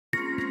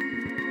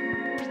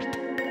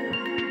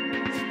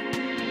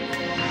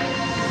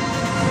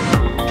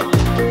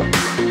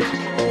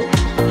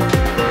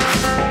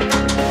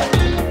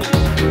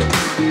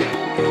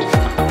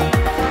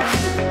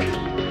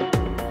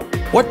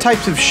What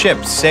types of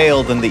ships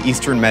sailed in the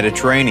Eastern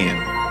Mediterranean?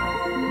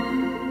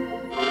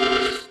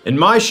 In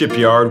my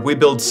shipyard, we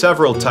build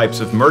several types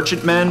of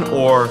merchantmen,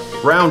 or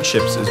round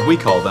ships as we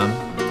call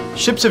them.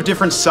 Ships of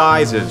different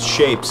sizes,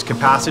 shapes,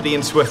 capacity,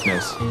 and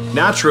swiftness.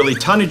 Naturally,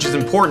 tonnage is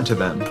important to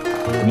them.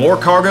 The more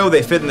cargo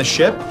they fit in the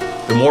ship,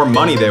 the more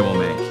money they will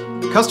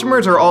make.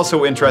 Customers are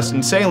also interested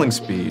in sailing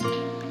speed.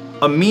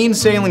 A mean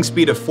sailing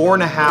speed of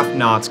 4.5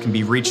 knots can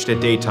be reached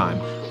at daytime,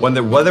 when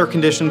the weather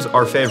conditions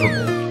are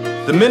favorable.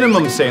 The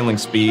minimum sailing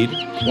speed,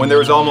 when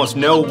there is almost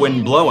no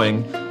wind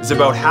blowing, is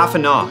about half a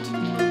knot.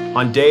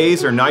 On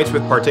days or nights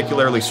with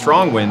particularly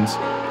strong winds,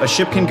 a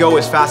ship can go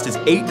as fast as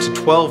 8 to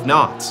 12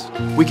 knots.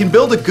 We can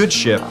build a good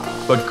ship,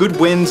 but good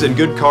winds and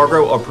good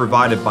cargo are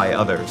provided by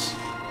others.